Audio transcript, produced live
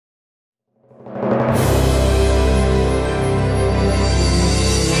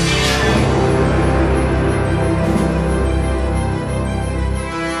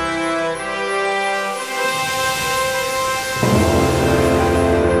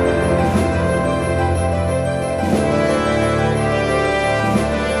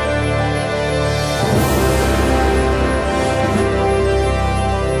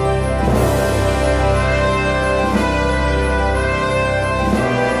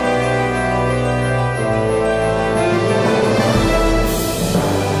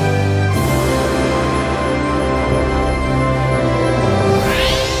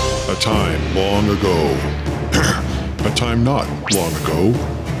and not long ago,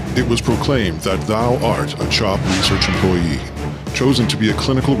 it was proclaimed that thou art a CHOP Research Employee, chosen to be a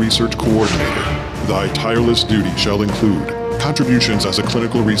clinical research coordinator. Thy tireless duty shall include contributions as a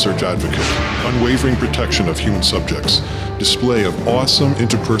clinical research advocate, unwavering protection of human subjects, display of awesome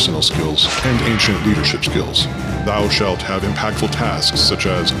interpersonal skills, and ancient leadership skills. Thou shalt have impactful tasks such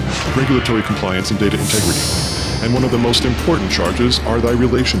as regulatory compliance and data integrity. And one of the most important charges are thy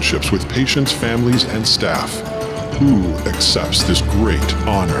relationships with patients, families, and staff. Who accepts this great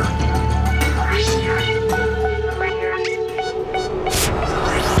honor?